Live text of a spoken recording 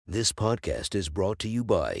This podcast is brought to you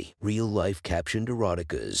by Real Life Captioned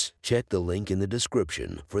Eroticas. Check the link in the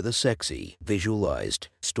description for the sexy, visualized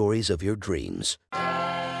stories of your dreams.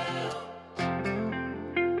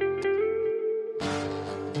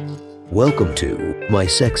 Welcome to My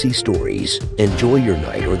Sexy Stories. Enjoy your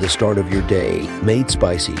night or the start of your day, made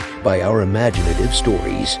spicy by our imaginative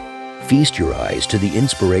stories. Feast your eyes to the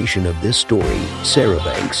inspiration of this story, Sarah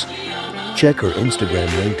Banks. Check her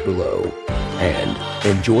Instagram linked below and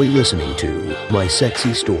enjoy listening to My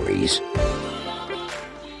Sexy Stories.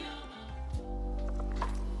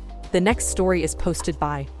 The next story is posted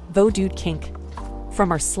by Vodude Kink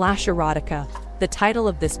from our /erotica. The title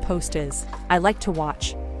of this post is I Like to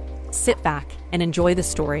Watch. Sit back and enjoy the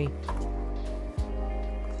story.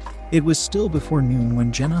 It was still before noon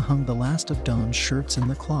when Jenna hung the last of Dawn's shirts in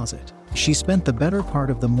the closet. She spent the better part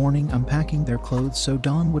of the morning unpacking their clothes so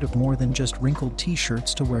Dawn would have more than just wrinkled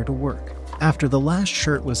t-shirts to wear to work. After the last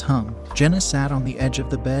shirt was hung, Jenna sat on the edge of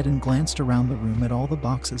the bed and glanced around the room at all the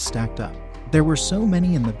boxes stacked up. There were so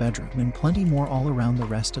many in the bedroom and plenty more all around the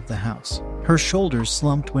rest of the house. Her shoulders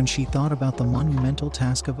slumped when she thought about the monumental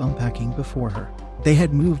task of unpacking before her. They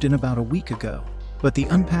had moved in about a week ago, but the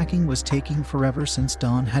unpacking was taking forever since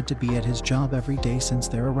Don had to be at his job every day since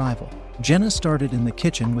their arrival. Jenna started in the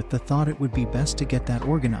kitchen with the thought it would be best to get that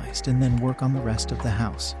organized and then work on the rest of the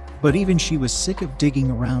house. But even she was sick of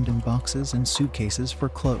digging around in boxes and suitcases for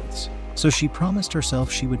clothes. So she promised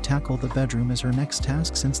herself she would tackle the bedroom as her next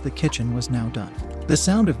task since the kitchen was now done. The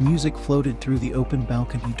sound of music floated through the open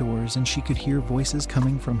balcony doors and she could hear voices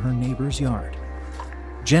coming from her neighbor's yard.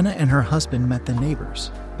 Jenna and her husband met the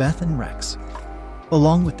neighbors, Beth and Rex,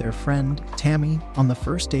 along with their friend, Tammy, on the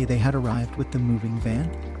first day they had arrived with the moving van.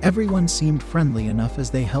 Everyone seemed friendly enough as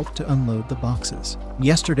they helped to unload the boxes.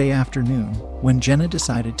 Yesterday afternoon, when Jenna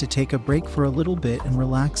decided to take a break for a little bit and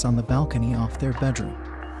relax on the balcony off their bedroom,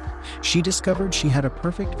 she discovered she had a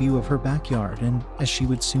perfect view of her backyard and, as she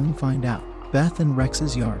would soon find out, Beth and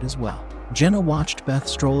Rex's yard as well. Jenna watched Beth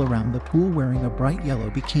stroll around the pool wearing a bright yellow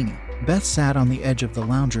bikini. Beth sat on the edge of the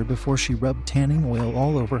lounger before she rubbed tanning oil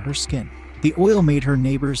all over her skin. The oil made her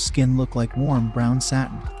neighbor's skin look like warm brown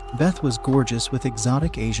satin. Beth was gorgeous with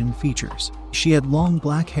exotic Asian features. She had long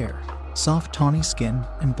black hair, soft tawny skin,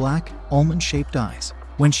 and black, almond-shaped eyes.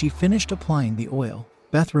 When she finished applying the oil,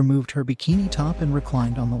 Beth removed her bikini top and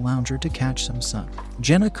reclined on the lounger to catch some sun.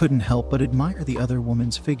 Jenna couldn't help but admire the other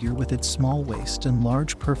woman's figure with its small waist and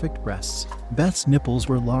large, perfect breasts. Beth's nipples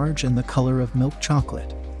were large and the color of milk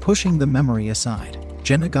chocolate. Pushing the memory aside,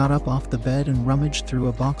 Jenna got up off the bed and rummaged through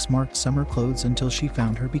a box marked summer clothes until she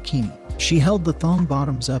found her bikini. She held the thong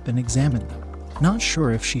bottoms up and examined them, not sure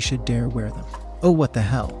if she should dare wear them. Oh, what the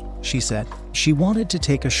hell, she said. She wanted to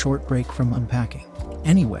take a short break from unpacking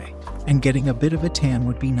anyway, and getting a bit of a tan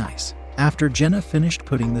would be nice. After Jenna finished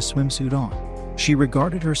putting the swimsuit on, she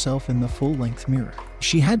regarded herself in the full-length mirror.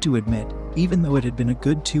 She had to admit, even though it had been a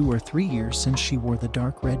good 2 or 3 years since she wore the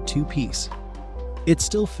dark red two-piece, it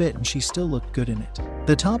still fit and she still looked good in it.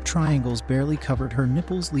 The top triangles barely covered her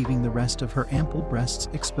nipples, leaving the rest of her ample breasts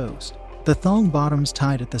exposed. The thong bottoms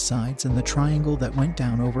tied at the sides and the triangle that went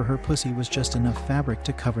down over her pussy was just enough fabric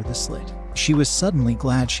to cover the slit. She was suddenly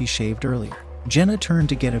glad she shaved earlier. Jenna turned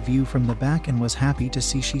to get a view from the back and was happy to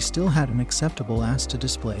see she still had an acceptable ass to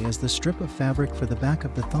display as the strip of fabric for the back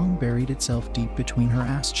of the thong buried itself deep between her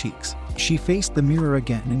ass cheeks. She faced the mirror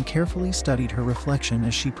again and carefully studied her reflection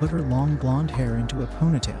as she put her long blonde hair into a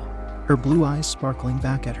ponytail, her blue eyes sparkling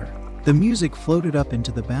back at her. The music floated up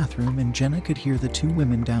into the bathroom and Jenna could hear the two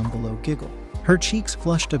women down below giggle. Her cheeks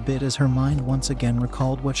flushed a bit as her mind once again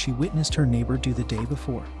recalled what she witnessed her neighbor do the day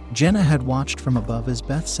before. Jenna had watched from above as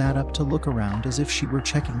Beth sat up to look around as if she were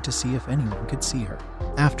checking to see if anyone could see her.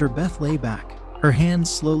 After Beth lay back, her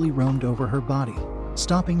hands slowly roamed over her body,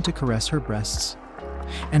 stopping to caress her breasts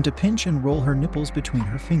and to pinch and roll her nipples between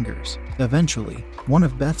her fingers. Eventually, one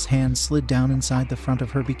of Beth's hands slid down inside the front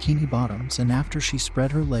of her bikini bottoms, and after she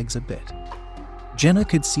spread her legs a bit, Jenna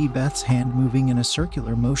could see Beth's hand moving in a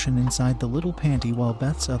circular motion inside the little panty while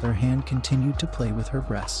Beth's other hand continued to play with her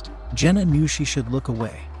breast. Jenna knew she should look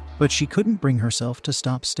away, but she couldn't bring herself to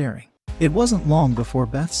stop staring. It wasn't long before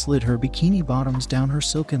Beth slid her bikini bottoms down her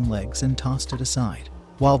silken legs and tossed it aside.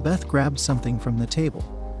 While Beth grabbed something from the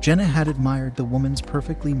table, Jenna had admired the woman's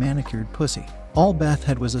perfectly manicured pussy. All Beth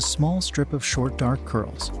had was a small strip of short dark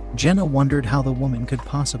curls. Jenna wondered how the woman could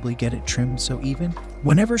possibly get it trimmed so even.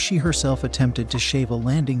 Whenever she herself attempted to shave a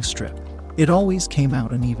landing strip, it always came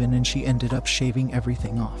out uneven and she ended up shaving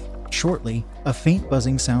everything off. Shortly, a faint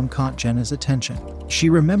buzzing sound caught Jenna's attention. She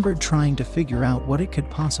remembered trying to figure out what it could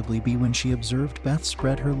possibly be when she observed Beth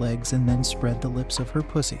spread her legs and then spread the lips of her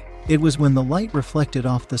pussy. It was when the light reflected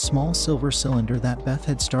off the small silver cylinder that Beth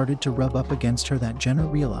had started to rub up against her that Jenna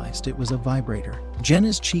realized it was a vibrator.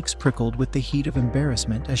 Jenna's cheeks prickled with the heat of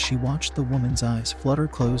embarrassment as she watched the woman's eyes flutter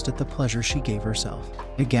closed at the pleasure she gave herself.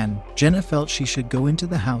 Again, Jenna felt she should go into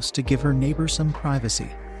the house to give her neighbor some privacy.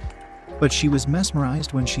 But she was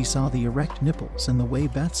mesmerized when she saw the erect nipples and the way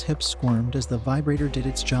Beth's hips squirmed as the vibrator did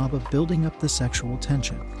its job of building up the sexual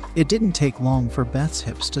tension. It didn't take long for Beth's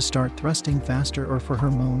hips to start thrusting faster or for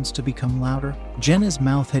her moans to become louder. Jenna's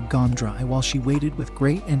mouth had gone dry while she waited with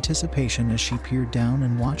great anticipation as she peered down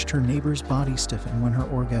and watched her neighbor's body stiffen when her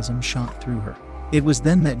orgasm shot through her. It was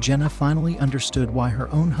then that Jenna finally understood why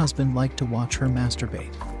her own husband liked to watch her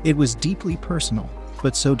masturbate. It was deeply personal,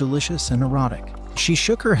 but so delicious and erotic. She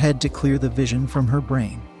shook her head to clear the vision from her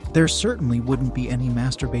brain. There certainly wouldn't be any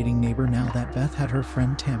masturbating neighbor now that Beth had her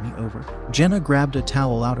friend Tammy over. Jenna grabbed a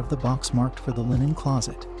towel out of the box marked for the linen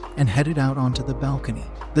closet and headed out onto the balcony.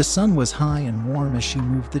 The sun was high and warm as she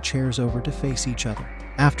moved the chairs over to face each other.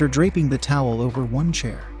 After draping the towel over one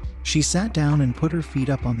chair, she sat down and put her feet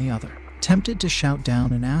up on the other. Tempted to shout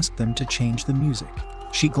down and ask them to change the music,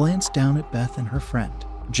 she glanced down at Beth and her friend.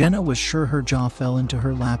 Jenna was sure her jaw fell into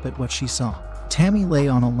her lap at what she saw. Tammy lay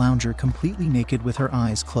on a lounger completely naked with her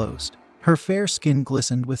eyes closed. Her fair skin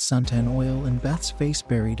glistened with suntan oil and Beth's face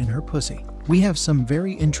buried in her pussy. "We have some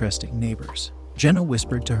very interesting neighbors," Jenna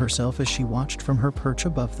whispered to herself as she watched from her perch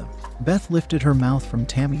above them. Beth lifted her mouth from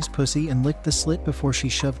Tammy's pussy and licked the slit before she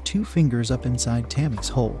shoved 2 fingers up inside Tammy's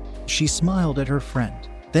hole. She smiled at her friend,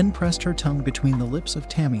 then pressed her tongue between the lips of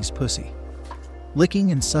Tammy's pussy,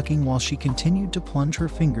 licking and sucking while she continued to plunge her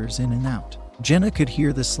fingers in and out. Jenna could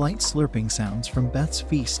hear the slight slurping sounds from Beth's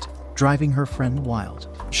feast, driving her friend wild.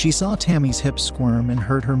 She saw Tammy's hips squirm and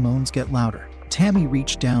heard her moans get louder. Tammy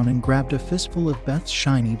reached down and grabbed a fistful of Beth's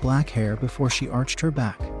shiny black hair before she arched her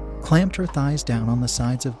back, clamped her thighs down on the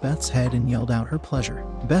sides of Beth's head and yelled out her pleasure.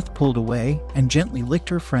 Beth pulled away and gently licked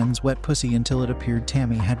her friend's wet pussy until it appeared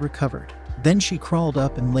Tammy had recovered. Then she crawled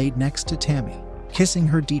up and laid next to Tammy, kissing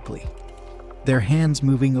her deeply, their hands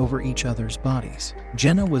moving over each other's bodies.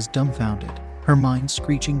 Jenna was dumbfounded, her mind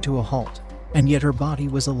screeching to a halt, and yet her body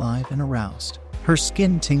was alive and aroused. Her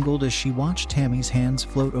skin tingled as she watched Tammy's hands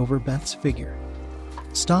float over Beth's figure,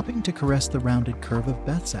 stopping to caress the rounded curve of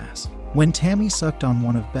Beth's ass. When Tammy sucked on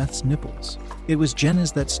one of Beth's nipples, it was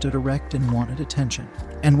Jenna's that stood erect and wanted attention.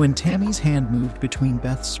 And when Tammy's hand moved between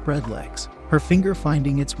Beth's spread legs, her finger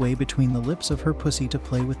finding its way between the lips of her pussy to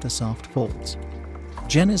play with the soft folds,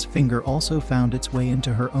 Jenna's finger also found its way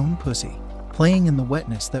into her own pussy, playing in the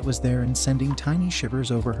wetness that was there and sending tiny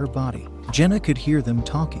shivers over her body. Jenna could hear them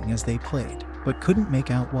talking as they played, but couldn't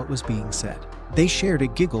make out what was being said. They shared a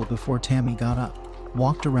giggle before Tammy got up,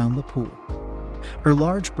 walked around the pool, her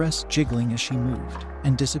large breasts jiggling as she moved,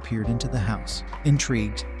 and disappeared into the house.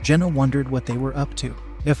 Intrigued, Jenna wondered what they were up to.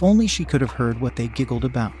 If only she could have heard what they giggled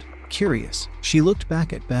about. Curious, she looked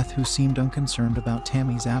back at Beth, who seemed unconcerned about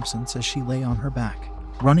Tammy's absence as she lay on her back,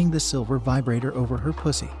 running the silver vibrator over her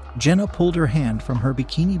pussy. Jenna pulled her hand from her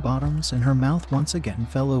bikini bottoms and her mouth once again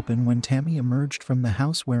fell open when Tammy emerged from the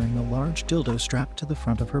house wearing a large dildo strapped to the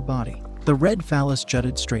front of her body. The red phallus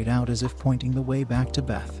jutted straight out as if pointing the way back to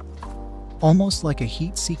Beth, almost like a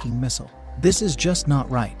heat-seeking missile. "This is just not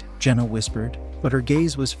right," Jenna whispered, but her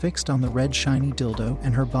gaze was fixed on the red shiny dildo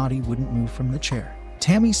and her body wouldn't move from the chair.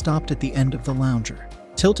 Tammy stopped at the end of the lounger,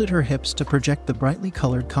 tilted her hips to project the brightly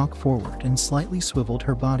colored cock forward and slightly swiveled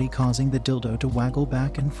her body, causing the dildo to waggle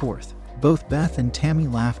back and forth. Both Beth and Tammy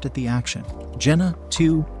laughed at the action. Jenna,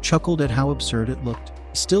 too, chuckled at how absurd it looked.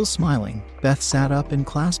 Still smiling, Beth sat up and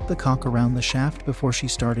clasped the cock around the shaft before she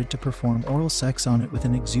started to perform oral sex on it with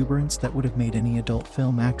an exuberance that would have made any adult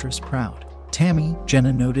film actress proud. Tammy,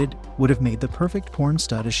 Jenna noted, would have made the perfect porn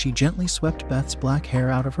stud as she gently swept Beth's black hair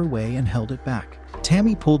out of her way and held it back.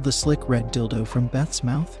 Tammy pulled the slick red dildo from Beth's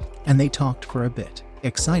mouth, and they talked for a bit.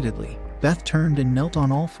 Excitedly, Beth turned and knelt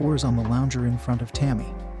on all fours on the lounger in front of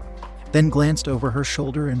Tammy, then glanced over her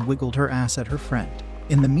shoulder and wiggled her ass at her friend.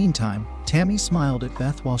 In the meantime, Tammy smiled at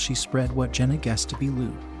Beth while she spread what Jenna guessed to be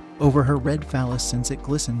lube over her red phallus since it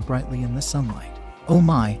glistened brightly in the sunlight. "Oh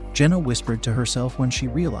my," Jenna whispered to herself when she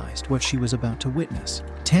realized what she was about to witness.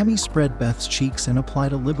 Tammy spread Beth's cheeks and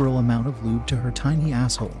applied a liberal amount of lube to her tiny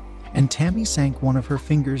asshole, and Tammy sank one of her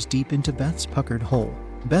fingers deep into Beth's puckered hole.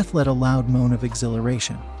 Beth let a loud moan of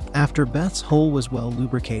exhilaration. After Beth's hole was well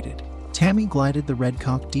lubricated, Tammy glided the red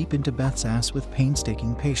cock deep into Beth's ass with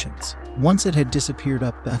painstaking patience. Once it had disappeared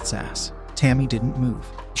up Beth's ass, Tammy didn't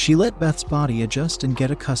move. She let Beth's body adjust and get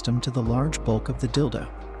accustomed to the large bulk of the dildo.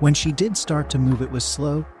 When she did start to move, it was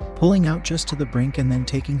slow, pulling out just to the brink and then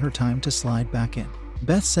taking her time to slide back in.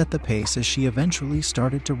 Beth set the pace as she eventually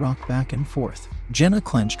started to rock back and forth. Jenna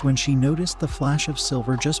clenched when she noticed the flash of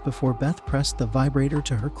silver just before Beth pressed the vibrator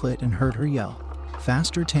to her clit and heard her yell,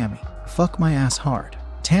 "Faster, Tammy. Fuck my ass hard."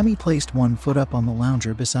 Tammy placed one foot up on the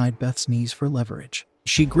lounger beside Beth's knees for leverage.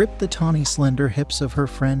 She gripped the tawny, slender hips of her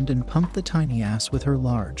friend and pumped the tiny ass with her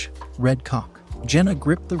large, red cock. Jenna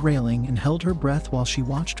gripped the railing and held her breath while she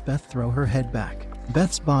watched Beth throw her head back.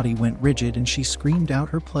 Beth's body went rigid and she screamed out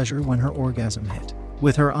her pleasure when her orgasm hit.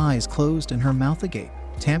 With her eyes closed and her mouth agape,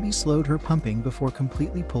 Tammy slowed her pumping before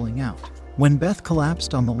completely pulling out. When Beth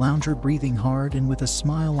collapsed on the lounger, breathing hard and with a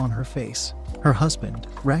smile on her face, her husband,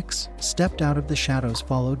 Rex, stepped out of the shadows,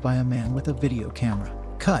 followed by a man with a video camera.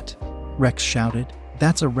 "Cut," Rex shouted.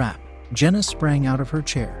 "That's a wrap." Jenna sprang out of her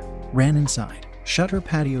chair, ran inside, shut her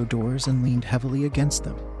patio doors and leaned heavily against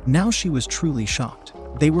them. Now she was truly shocked.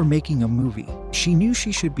 They were making a movie. She knew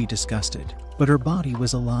she should be disgusted, but her body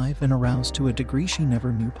was alive and aroused to a degree she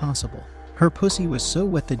never knew possible. Her pussy was so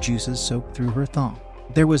wet the juices soaked through her thong.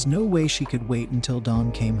 There was no way she could wait until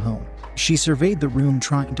Dawn came home. She surveyed the room,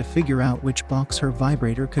 trying to figure out which box her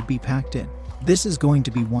vibrator could be packed in. "This is going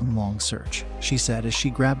to be one long search," she said as she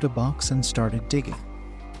grabbed a box and started digging.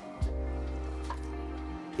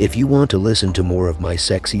 If you want to listen to more of my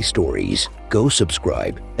sexy stories, go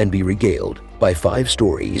subscribe and be regaled by 5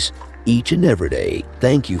 stories each and every day.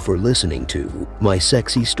 Thank you for listening to My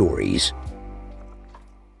Sexy Stories.